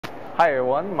Hi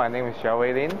everyone, my name is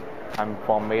Jiawei. I'm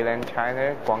from mainland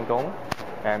China, Guangdong,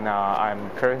 and I'm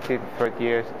currently the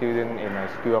third-year student in a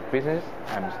School of Business.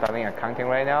 I'm studying accounting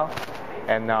right now,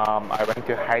 and I went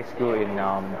to high school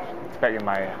back in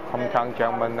my hometown,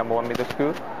 Jiawei #1 middle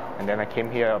school, and then I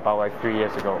came here about like 3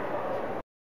 years ago.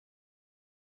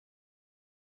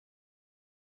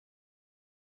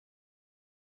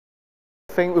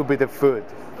 I think it would be the food.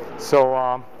 So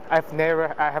I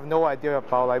have no idea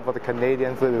about like what the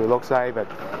Canadian food looks like, but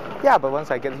yeah, but once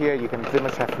I get here, you can pretty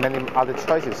much have many other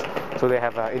choices. So they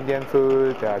have Indian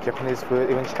food, Japanese food,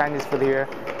 even Chinese food here,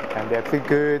 and they're pretty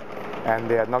good, and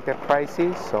they are not that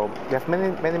pricey. So you have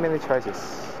many choices.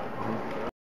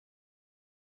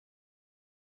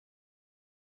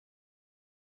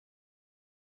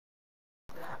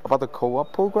 About the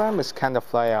co-op program, it's kind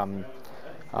of like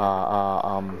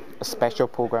a special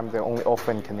program they only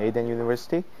offer in Canadian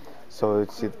university. So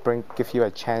give you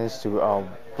a chance to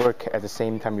work at the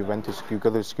same time you went to school, go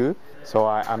to school. So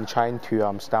I'm trying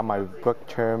to start my work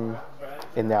term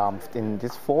in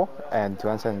this fall and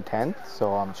 2010.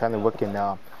 So I'm trying to work in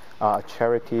a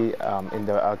charity in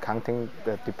the accounting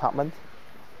department.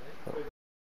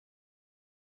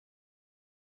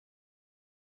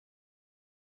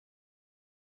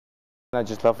 I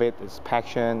just love it. It's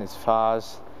passion, it's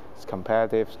fast, it's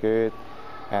competitive, it's good.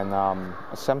 And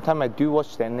sometimes I do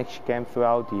watch the NH game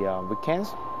throughout the weekends.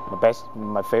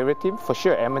 My favorite team, for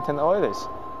sure, Edmonton Oilers.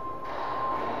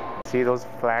 See those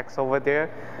flags over there?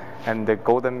 And the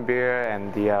Golden Bear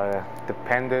and the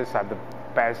Panthers are the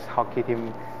best hockey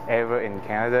team ever in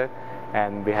Canada.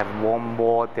 And we have won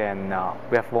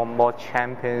more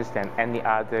champions than any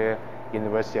other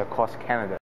university across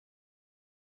Canada.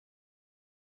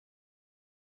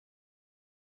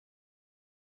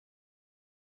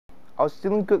 Our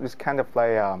student group is kind of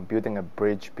like building a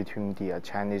bridge between the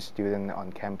Chinese student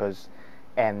on campus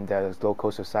and the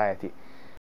local society.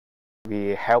 We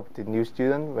helped the new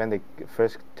student when the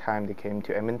first time they came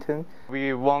to Edmonton.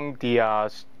 We won the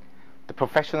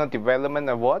Professional Development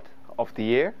Award of the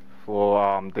year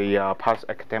for the past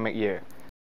academic year.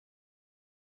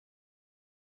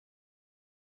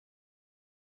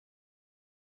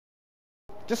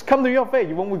 Just come to Jiawei,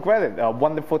 you won't regret it. A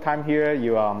wonderful time here,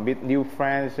 you meet new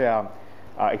friends,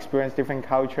 experience different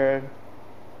culture.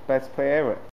 Best place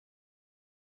ever.